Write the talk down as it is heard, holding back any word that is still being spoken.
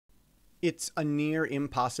It's a near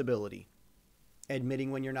impossibility.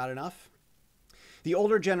 Admitting when you're not enough? The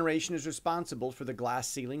older generation is responsible for the glass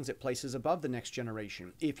ceilings it places above the next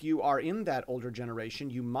generation. If you are in that older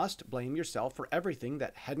generation, you must blame yourself for everything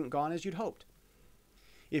that hadn't gone as you'd hoped.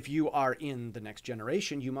 If you are in the next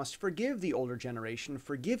generation, you must forgive the older generation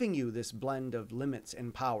for giving you this blend of limits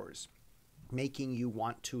and powers, making you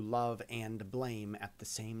want to love and blame at the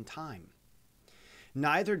same time.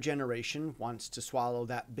 Neither generation wants to swallow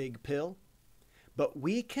that big pill, but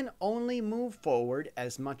we can only move forward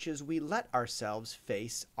as much as we let ourselves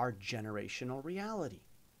face our generational reality.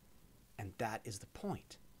 And that is the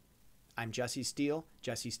point. I'm Jesse Steele,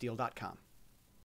 jessesteele.com.